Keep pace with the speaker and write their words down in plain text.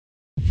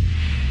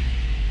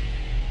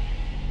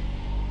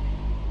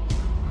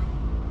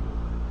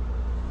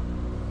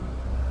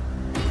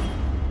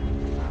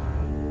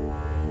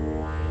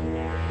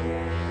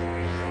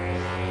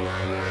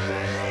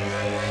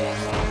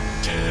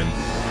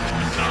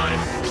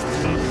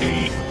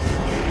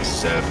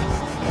7, 6,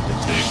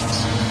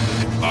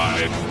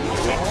 5,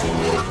 4,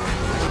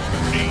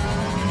 3,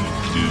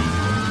 2,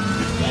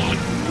 1.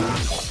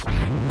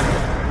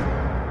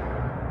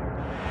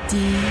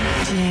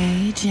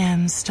 DJ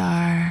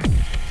Gemstar.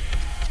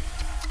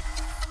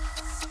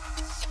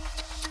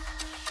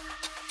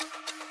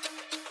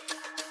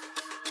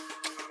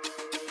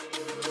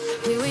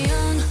 We were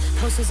young,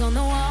 posters on the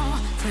wall,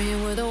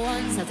 praying we're the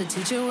ones that the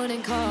teacher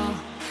wouldn't call.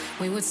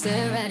 We would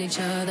stare at each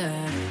other,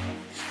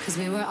 cause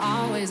we were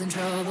always in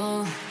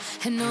trouble.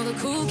 And all the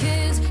cool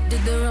kids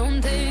did their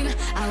own thing.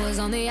 I was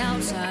on the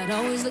outside,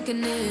 always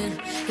looking in.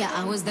 Yeah,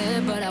 I was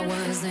there, but I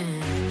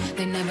wasn't.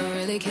 They never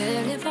really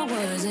cared if I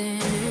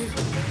wasn't.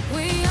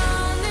 We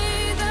all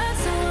need that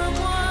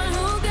someone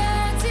who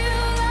gets you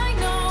like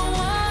no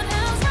one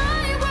else,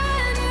 right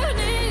when you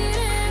need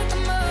it the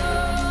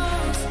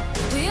most.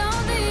 We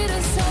all need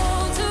a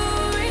soul to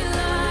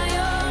rely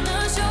on, a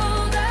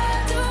shoulder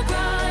to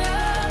cry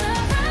on, a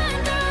friend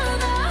through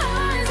the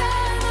highs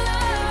and the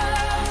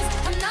lows.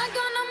 I'm not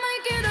gonna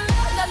make it a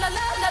la la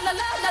la la la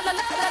la la la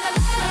la la.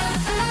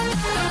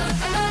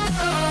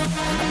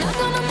 I'm not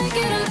gonna make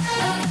it a la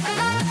la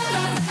la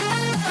la la.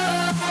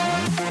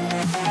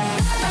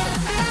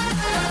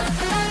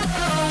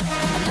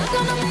 I'm not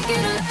gonna make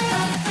it a la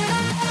la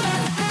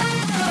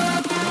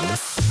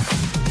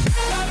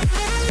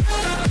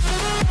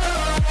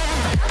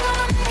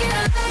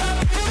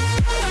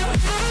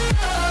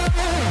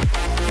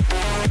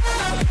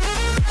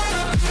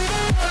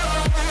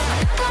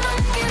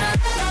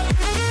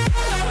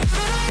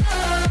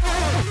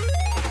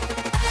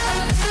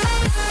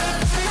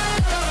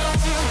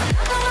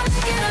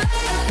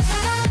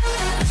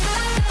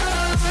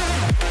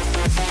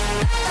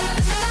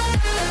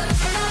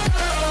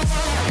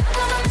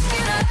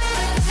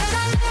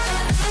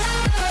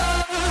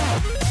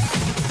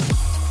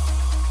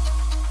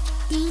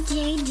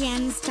DJ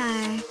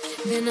Gemstar.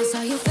 Then I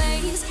saw your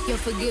face, your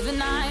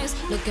forgiving eyes,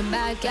 looking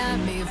back at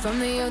me from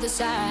the other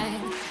side,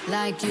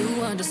 like you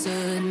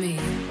understood me.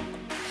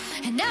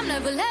 And I'm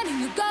never letting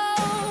you go.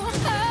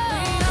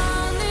 We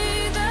all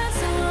need that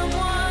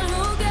someone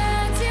who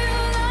gets you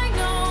like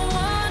no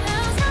one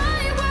else,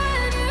 right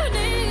when you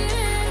need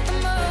it the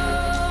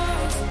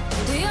most.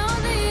 We all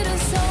need a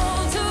soul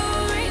to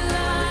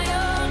rely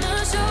on, a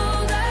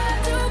shoulder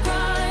to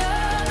cry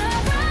on, a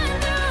friend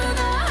through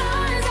the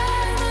highs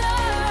and the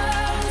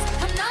lows.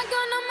 I'm not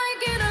gonna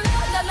make it a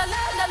la la la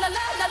la la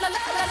la la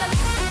la la la.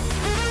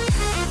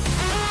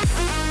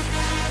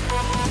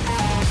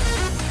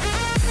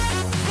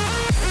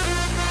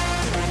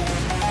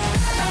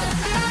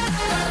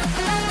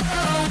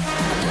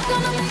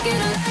 Gonna make it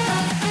a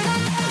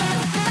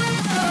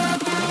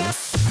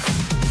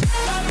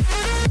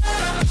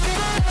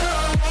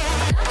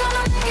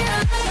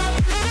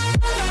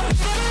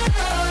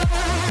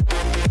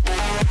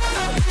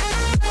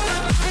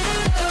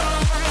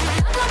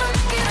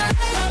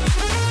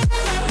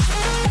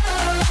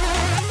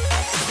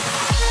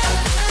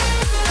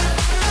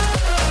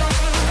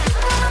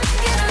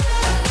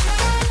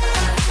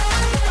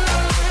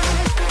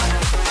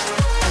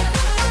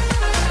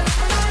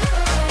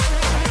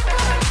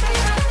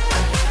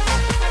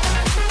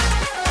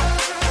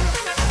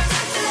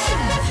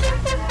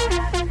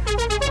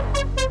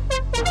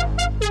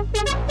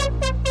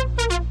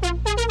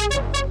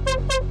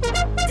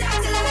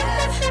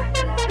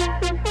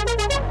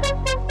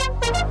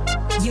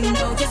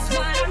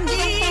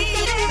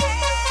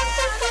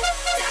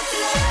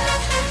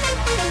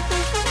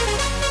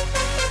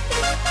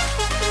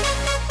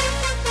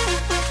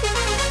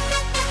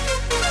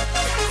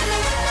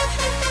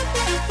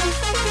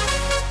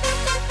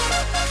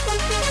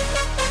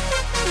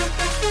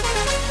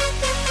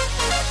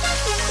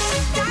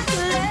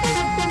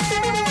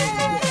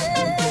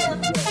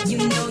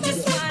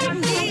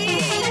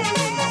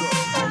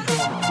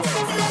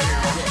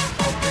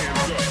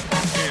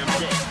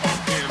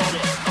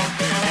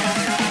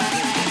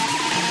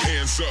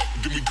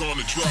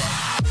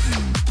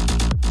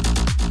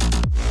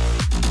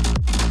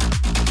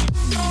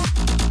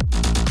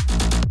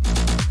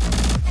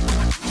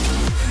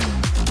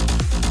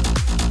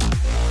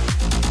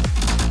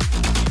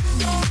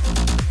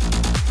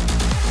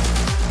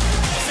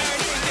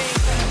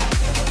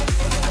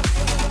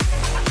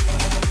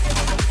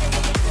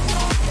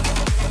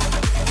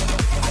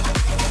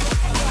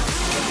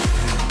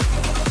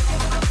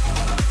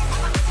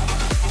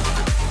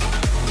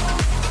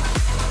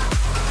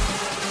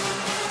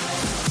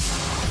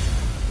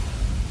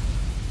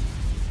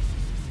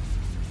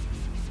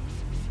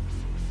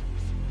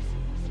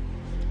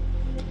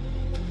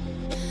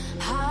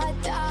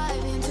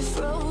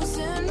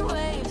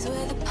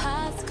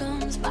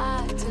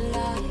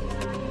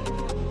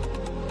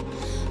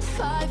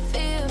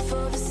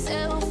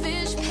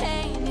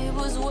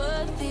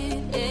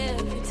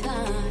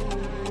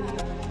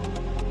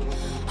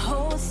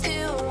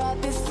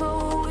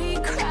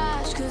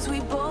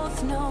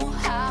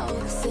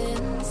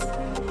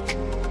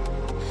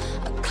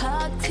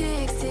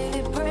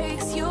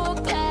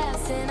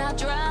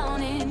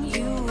drown in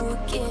you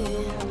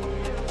again.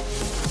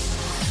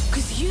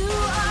 'Cause you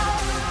are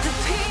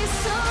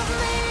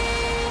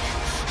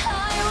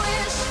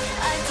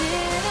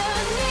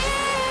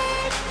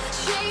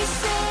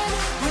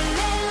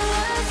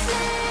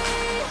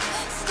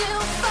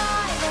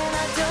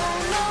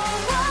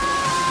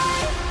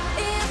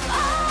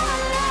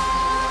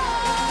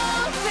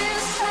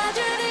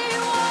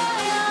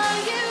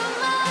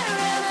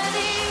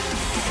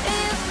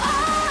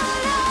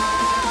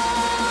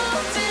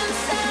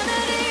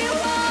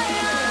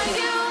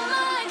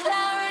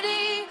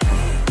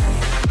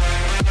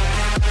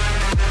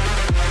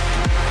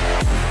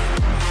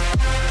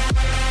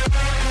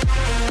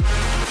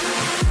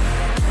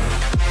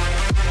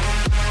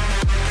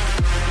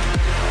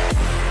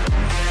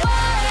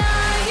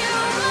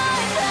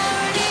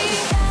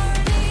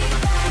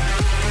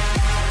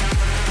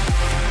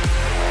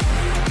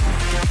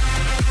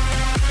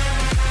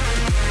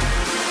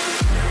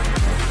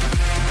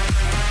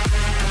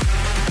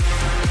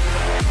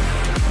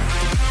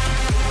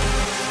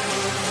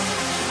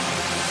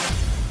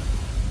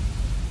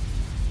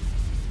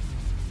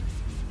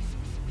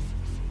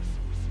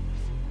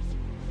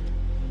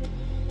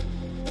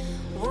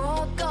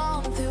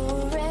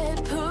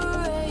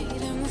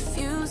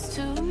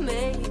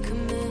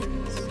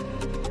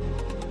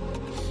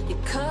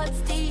cuts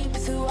deep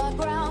through our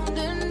ground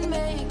and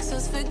makes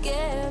us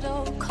forget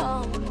all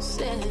common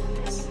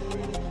sense.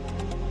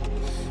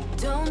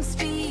 Don't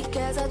speak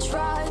as I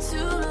try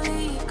to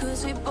leave,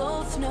 'cause we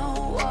both know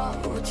what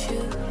we'll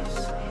choose.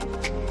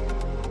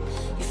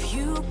 If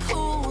you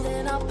pull,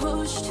 then I'll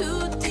push too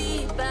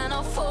deep and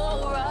I'll fall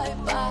right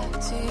back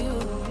to you.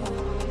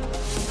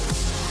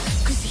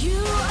 'Cause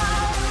you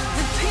are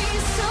the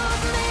piece of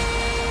me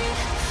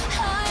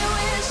I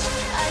wish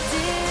I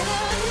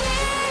didn't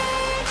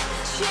need.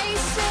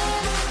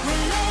 Chasing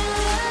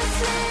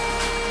relentlessly,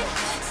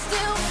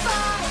 still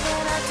fine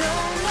and I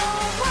don't know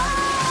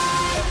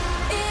why.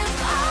 If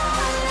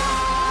our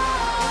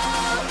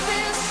love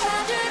is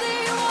tragedy,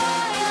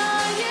 why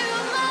are you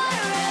my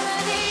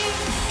remedy?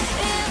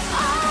 If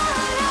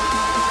our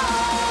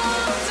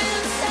love is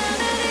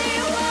insanity,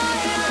 why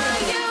are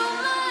you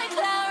my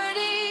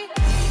clarity?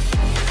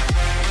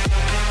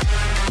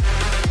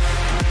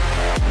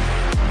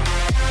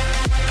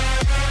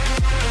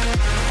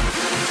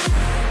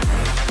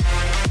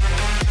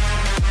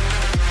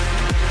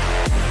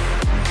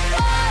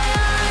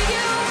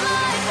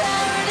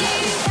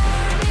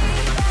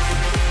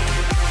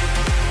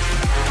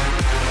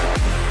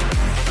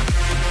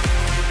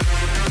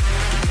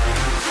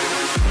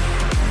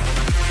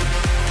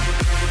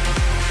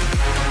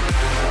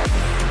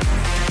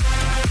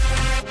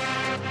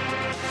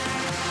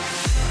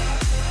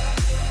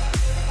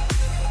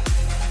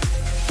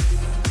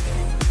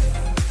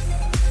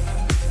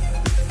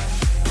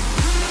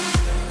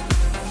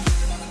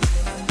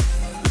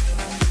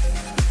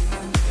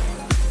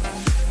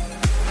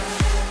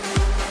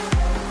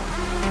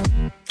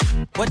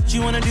 What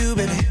you wanna do,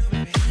 baby?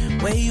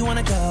 Where you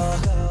wanna go?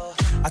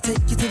 I'll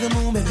take you to the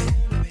moon, baby.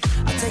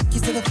 I'll take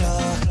you to the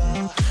floor.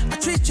 I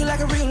treat you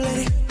like a real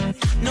lady,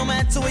 no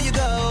matter where you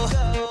go.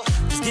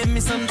 Just give me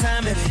some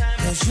time, baby.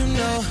 'Cause you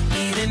know,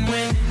 even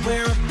when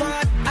we're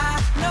apart, I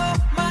know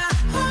my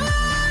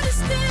heart is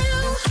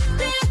still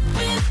there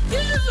with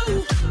you.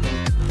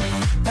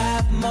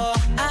 5 more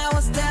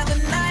hours till the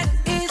night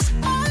is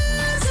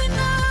ours, and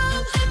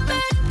I'm in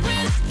bed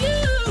with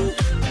you.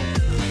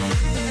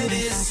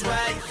 This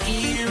right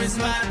here is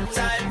my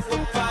type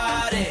of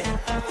party.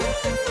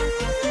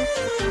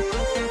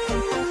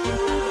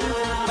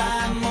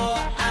 5 more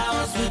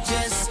hours, we're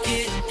just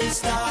getting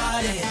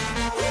started.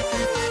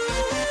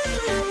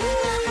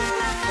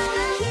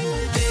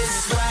 This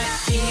right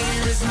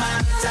here is my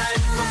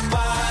type of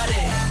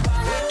party.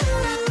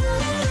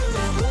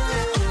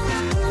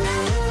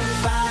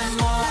 5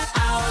 more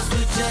hours,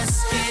 we're just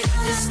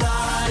getting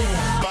started.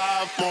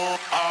 5 more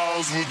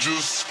hours, we're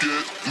just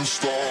getting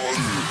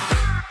started.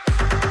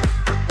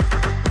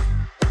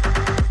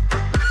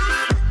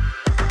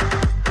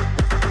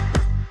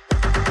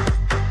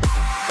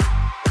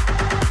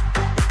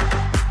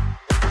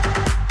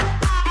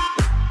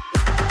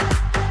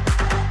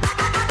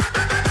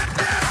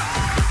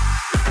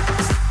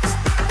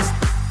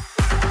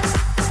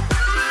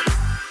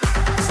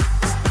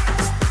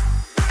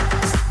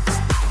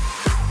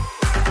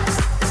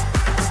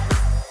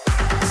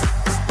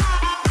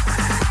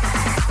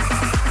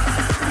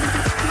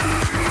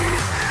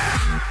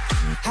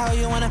 How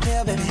you wanna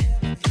feel, baby?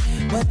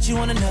 What you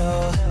wanna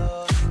know?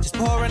 Just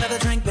pour another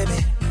drink,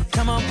 baby.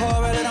 Come on,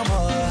 pour a little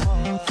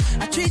more.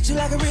 I treat you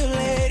like a real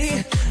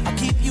lady. I'll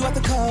keep you out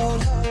the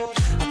cold.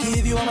 I'll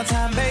give you all my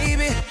time,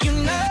 baby. You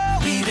know,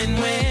 even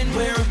when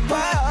we're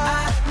apart,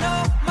 I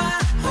know my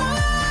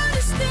heart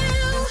is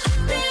still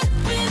there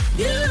with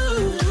you.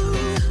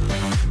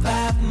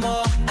 5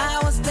 more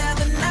hours till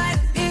the night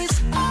is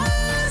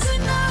ours,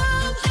 and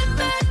I'm in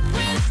bed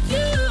with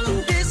you.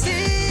 This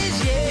is,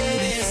 yeah,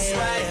 this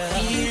right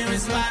here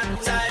is my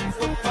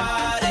type of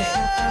party.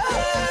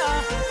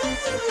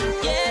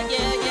 Yeah,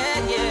 yeah, yeah,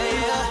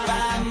 yeah.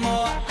 5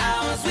 more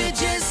hours, we're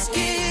just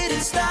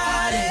getting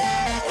started.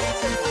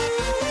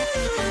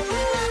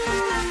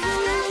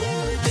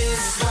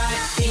 This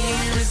right here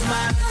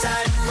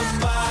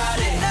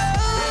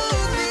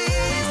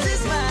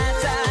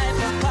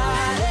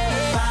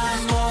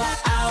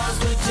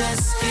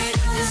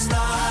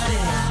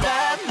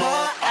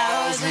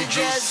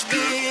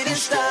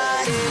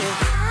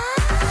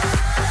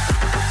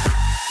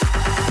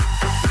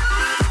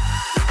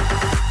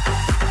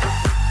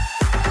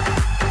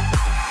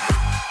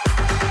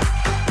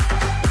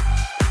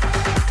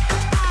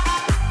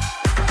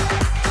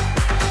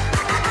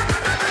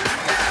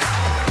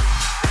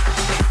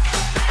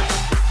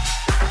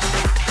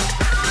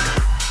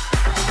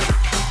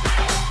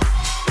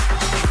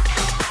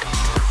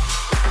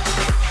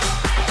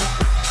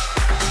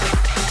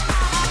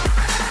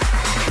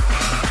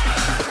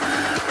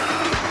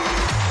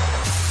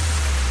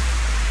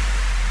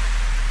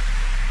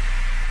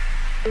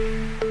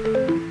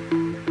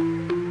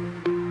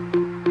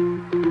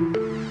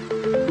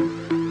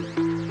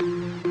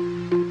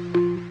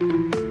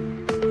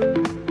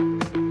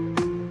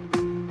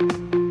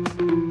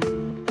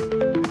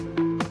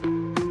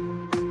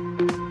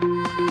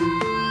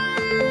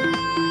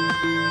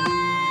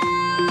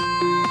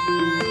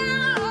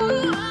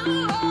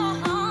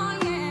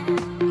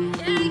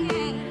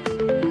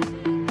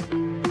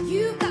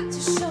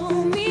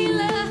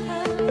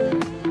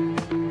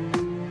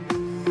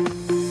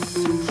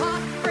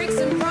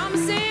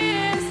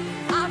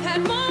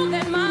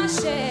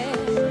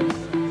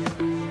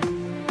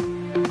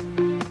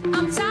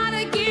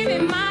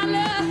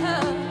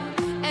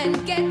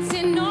and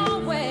getting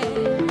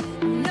nowhere,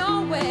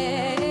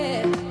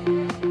 nowhere.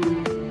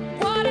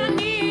 What I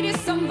need is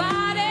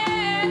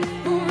somebody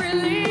who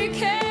really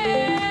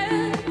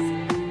cares.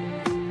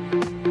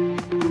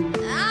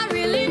 I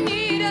really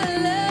need a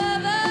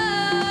lover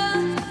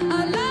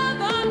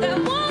that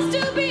wants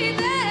to be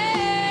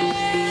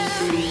there.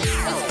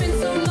 It's been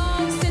so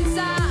long since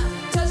I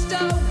touched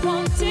a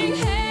wanting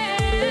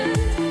hand.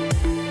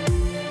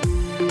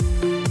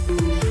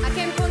 I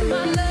can't put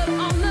my love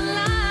on the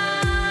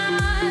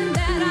line,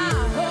 that I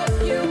hope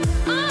you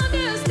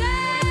understand.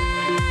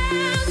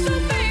 So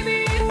baby,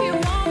 if you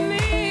want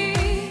me,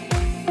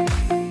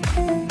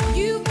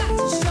 you got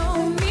to show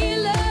me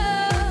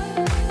love.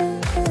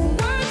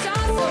 Words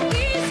are so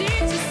easy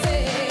to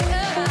say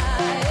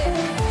about it.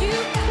 You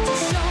got to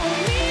show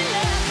me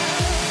love.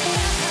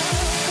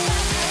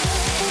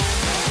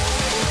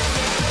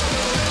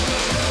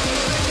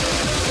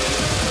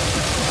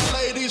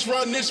 Ladies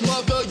run this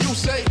mother, you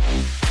say.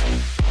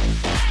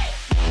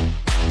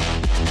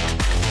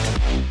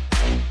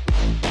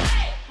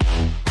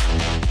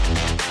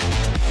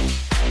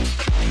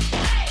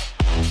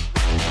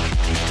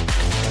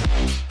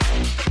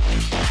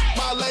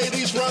 My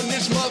ladies run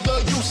this mother,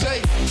 you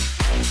say.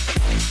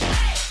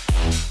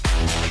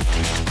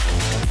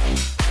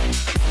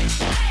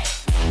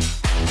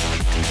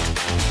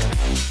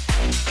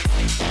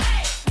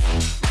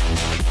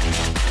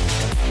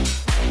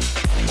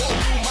 Or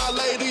do my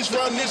ladies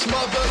run this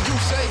mother, you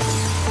say.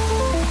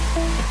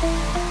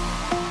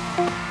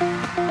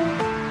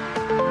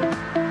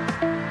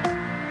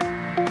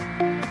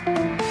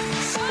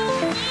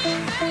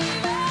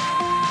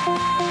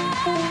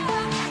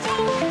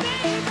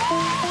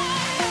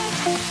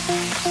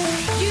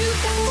 You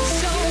got to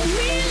show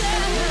me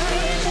love.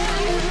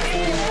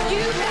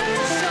 You got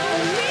to show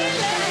me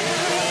love.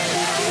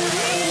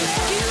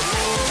 You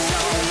got to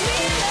show me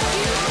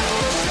love.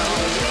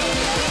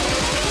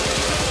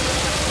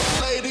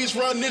 Ladies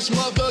run this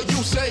mother,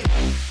 you say.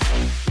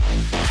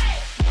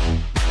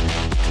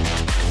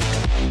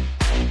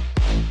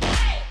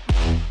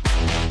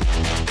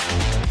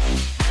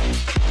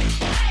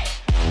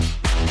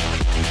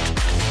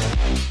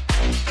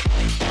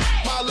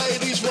 My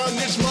ladies run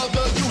this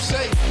mother, you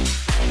say.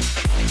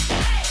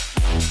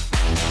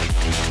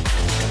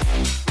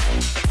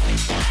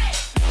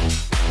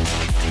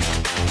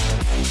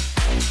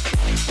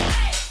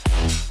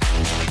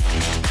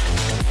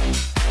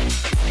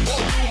 Or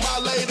do my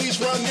ladies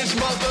run this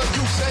mother,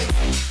 you say.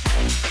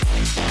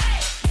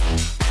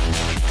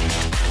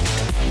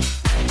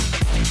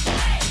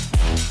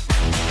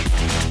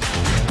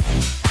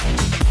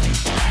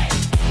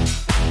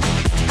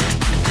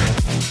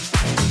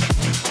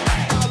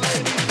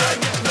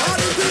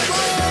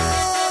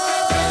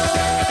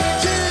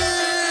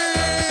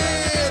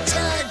 Yeah,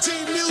 tag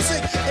team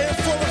music in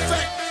full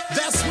effect.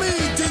 That's me,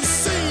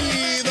 DC,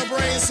 the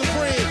brain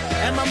supreme,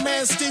 and my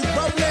man Steve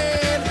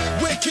Rowland.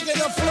 We're kicking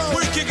the flow.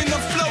 We're kicking the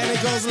flow. And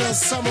it goes a little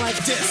something like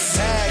this.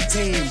 Tag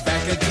team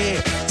back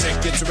again.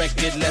 Check it,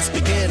 direct it, let's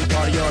begin.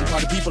 Party on,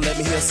 party people, let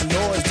me hear some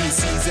noise.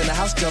 DC's in the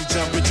house, jump,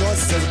 jump,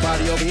 rejoice. There's a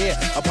party over here,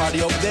 a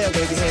party over there.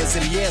 Wave your hands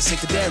in the air,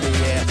 shake the dairy,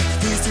 yeah.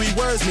 These three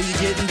words mean you're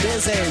getting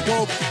busy.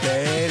 Whoop,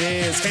 there it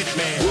is,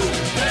 Hitman. Whoop,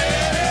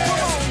 there it is.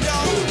 Come on,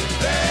 y'all. Whoop,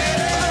 there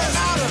it is.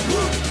 Louder.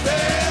 Whoop,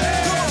 there it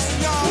is. Come on,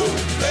 y'all. Whoop,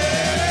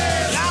 there it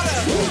is. Louder.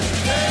 Whoop,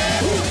 there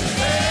it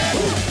is.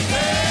 Whoop,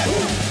 there it is.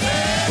 Whoop,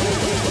 there it is.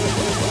 Whoop, there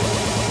it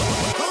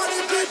is. Party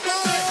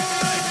people.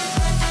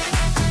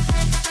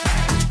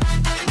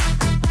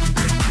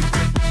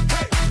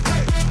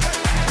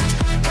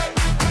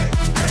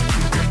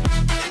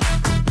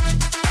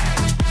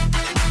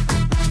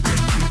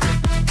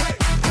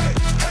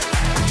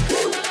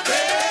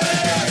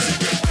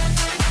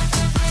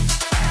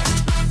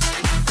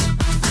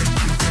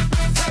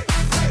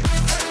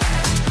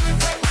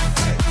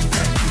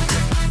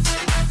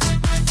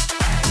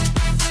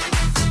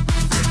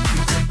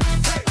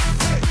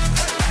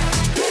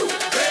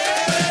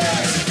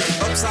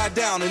 Upside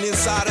down and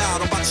inside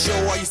out. I'm about to show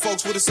all you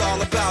folks what it's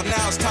all about.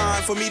 Now it's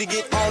time for me to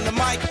get on the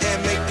mic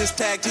and make this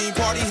tag team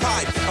party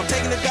hype. I'm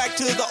taking it back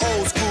to the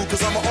old school,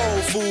 cause I'm an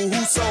old fool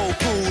who's so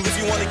cool. If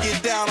you wanna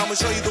get down, I'ma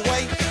show you the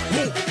way.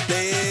 Woo,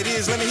 there it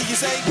is, let me hear you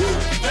say. Woo,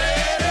 there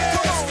it is.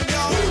 Come on,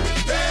 y'all. Woo,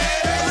 there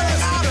it is.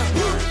 Louder.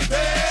 Woo,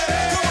 there it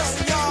is. Come on,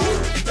 y'all. Woo,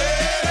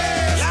 there it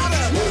is.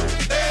 Louder. Woo,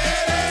 there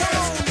it is. Come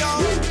on,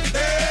 y'all. Woo,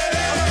 there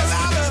it is.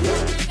 Louder.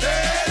 Woo,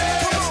 there it is.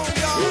 Come on,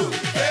 y'all. Woo,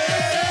 there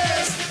it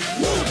is.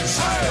 Woo,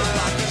 circle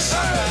like a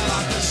circle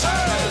like a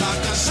circle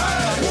like a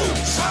circle. Woo,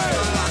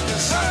 circle like a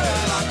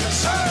circle like a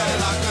circle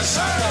like a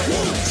circle.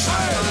 Woo,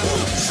 circle,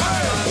 woo,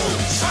 circle, woo,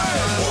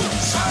 circle, woo,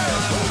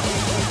 circle.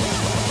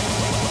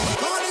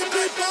 Party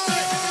people.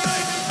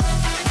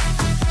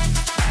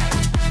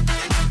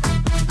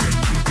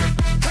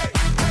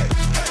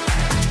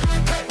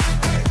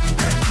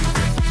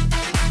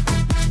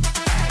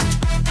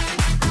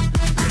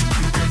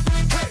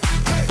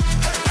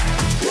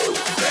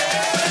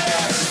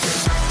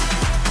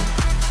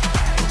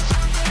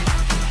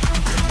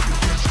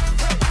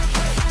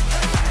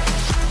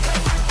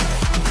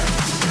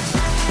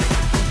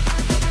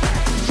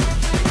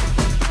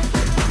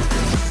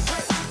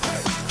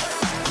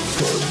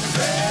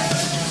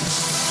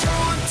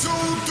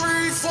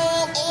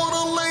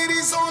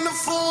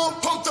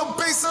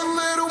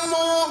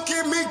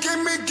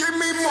 give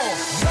me more.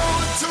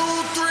 1, 2,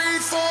 3,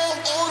 4.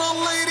 All the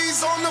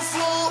ladies on the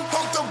floor.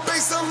 Pump the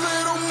bass a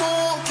little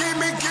more. Give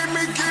me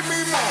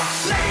more.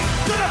 Ladies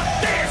to the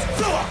dance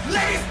floor.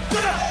 Ladies to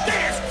the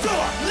dance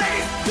floor.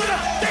 Ladies to the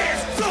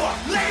dance floor.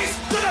 Ladies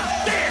to the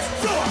dance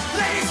floor.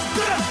 Ladies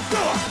to the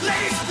floor.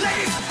 Ladies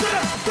to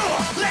the floor.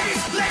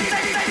 Ladies.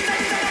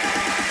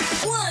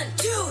 1,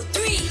 2,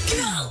 3,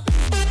 go!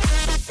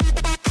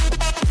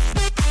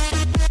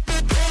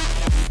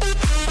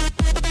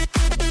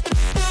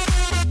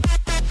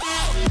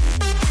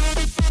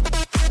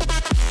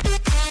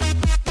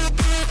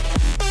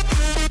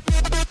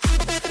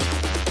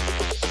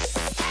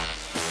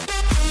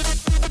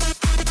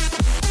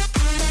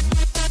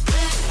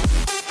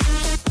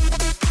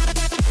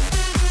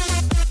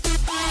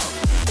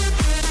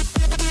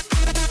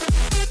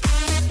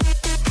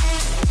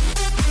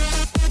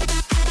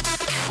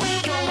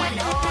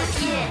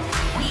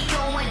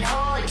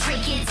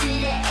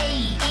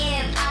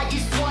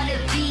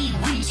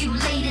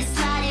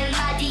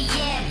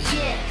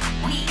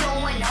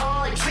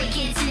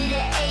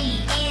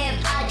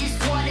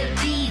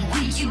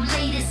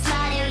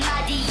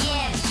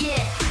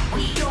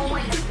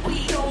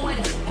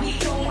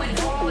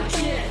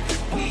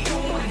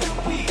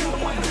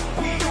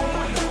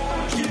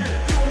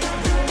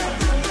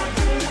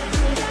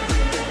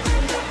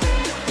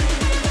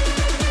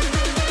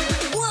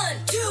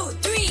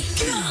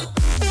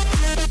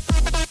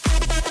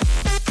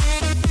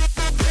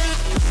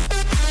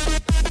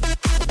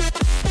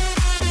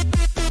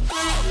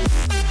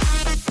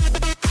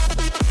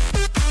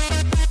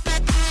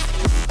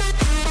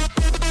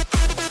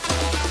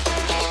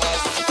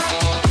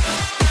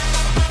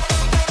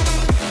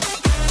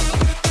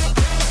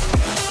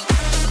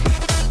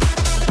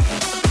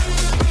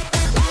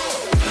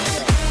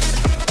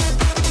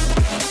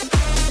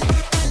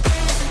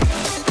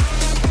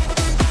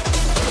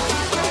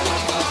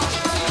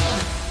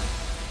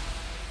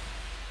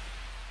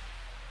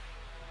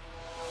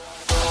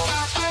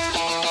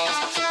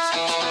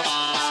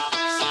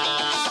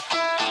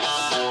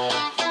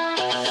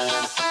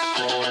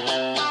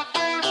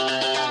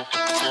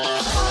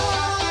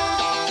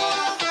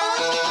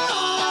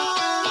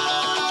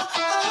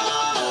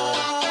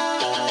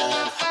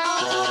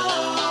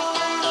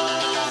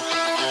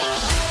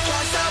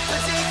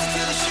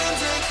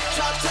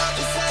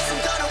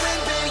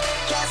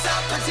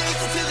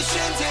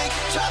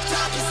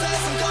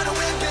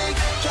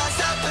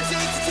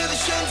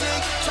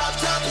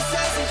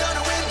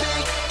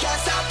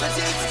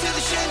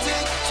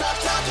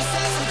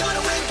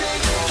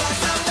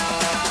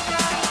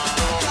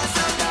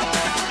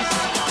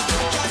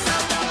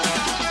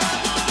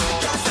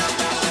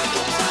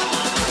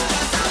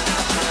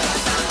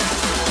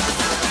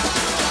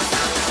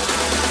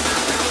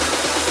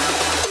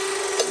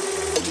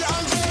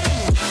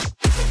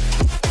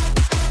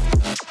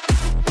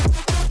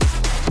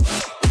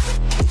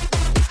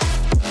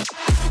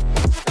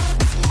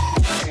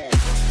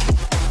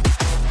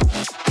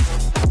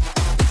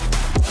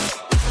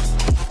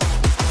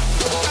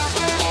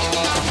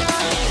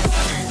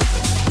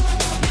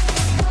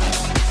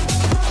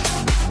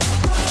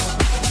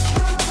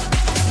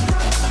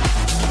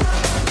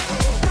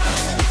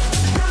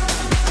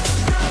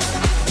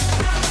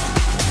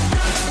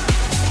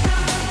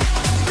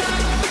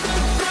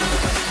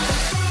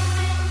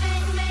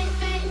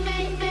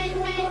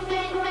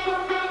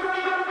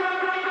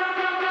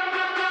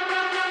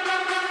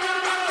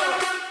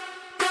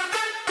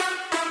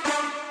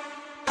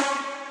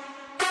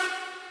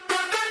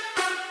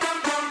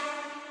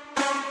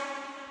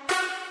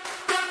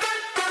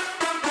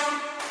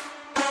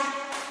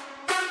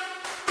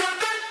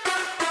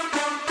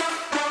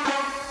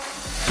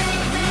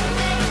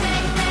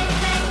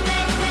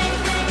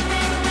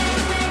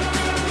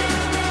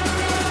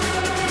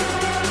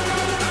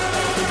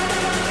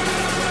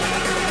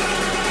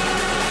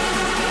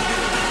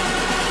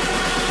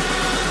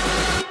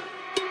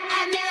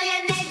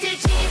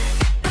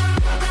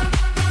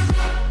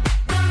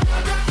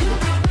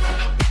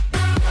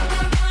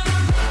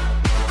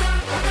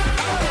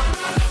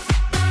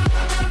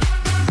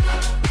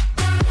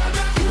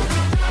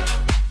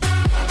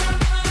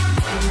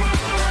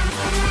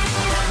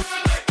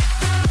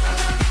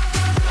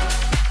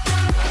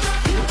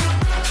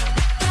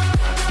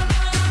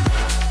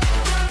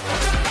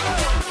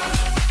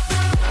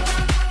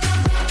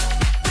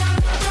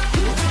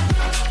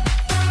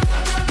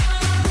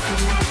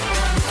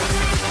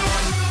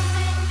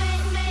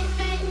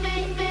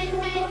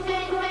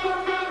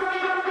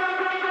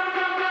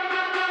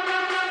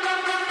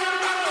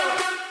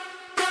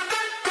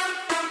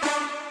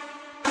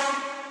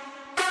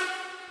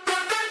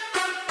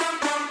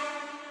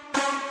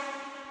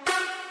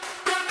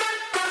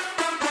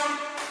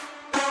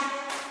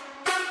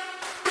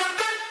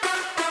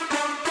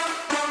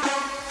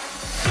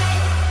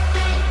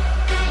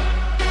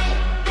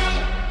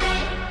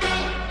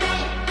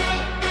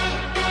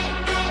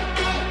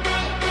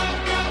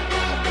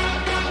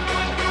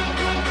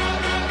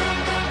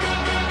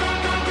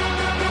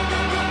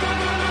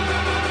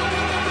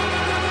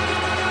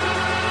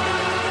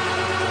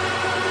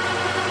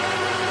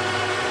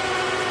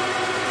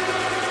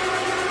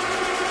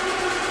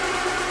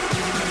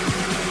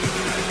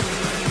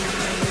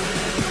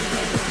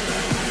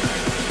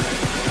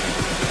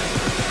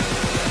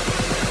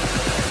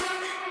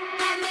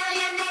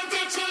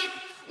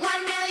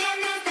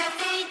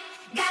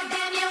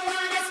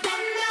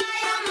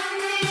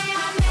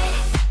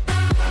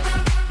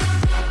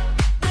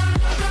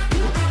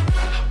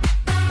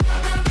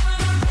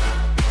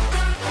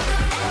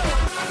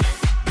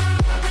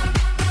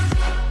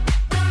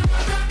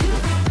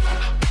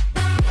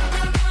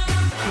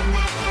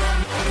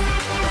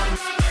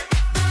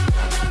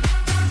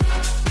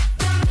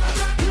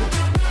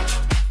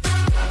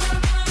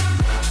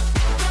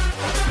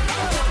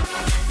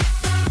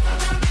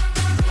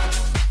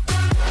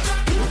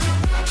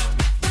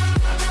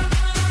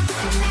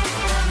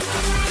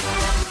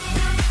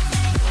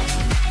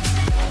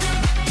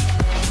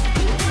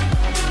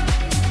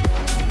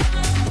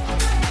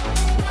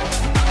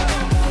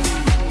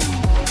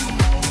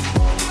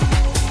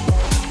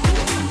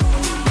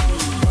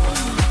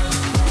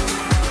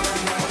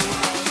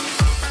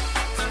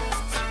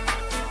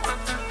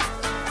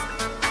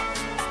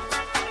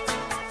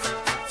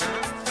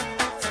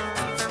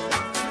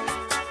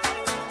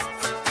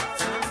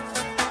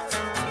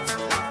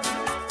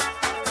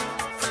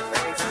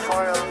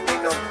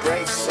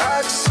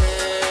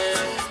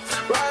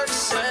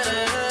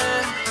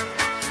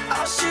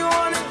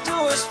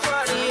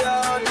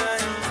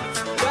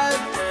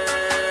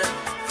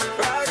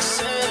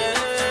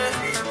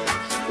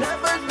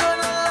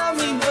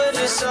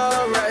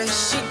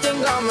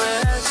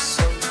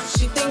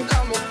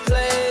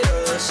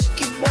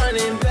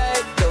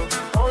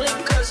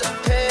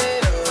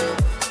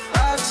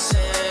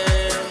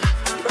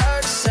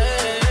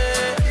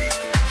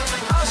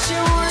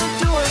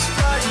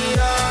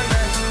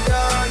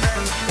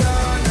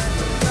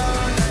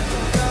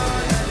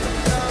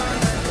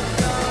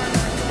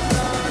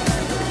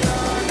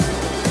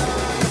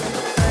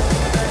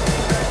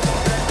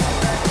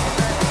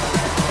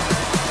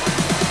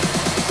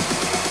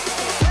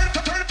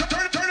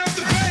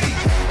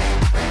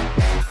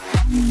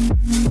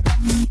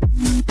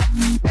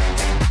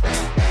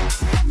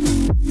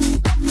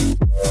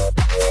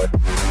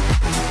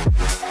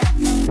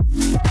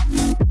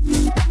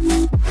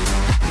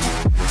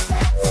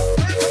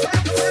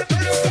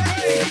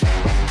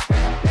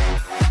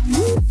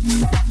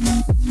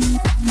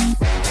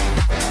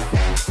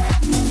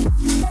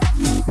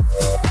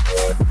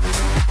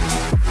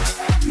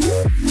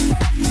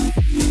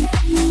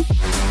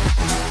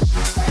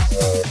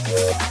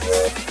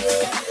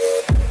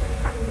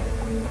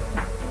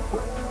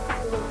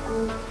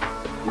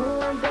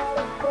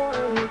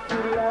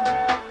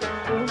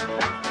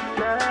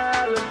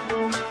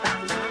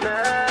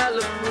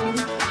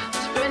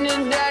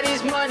 daddy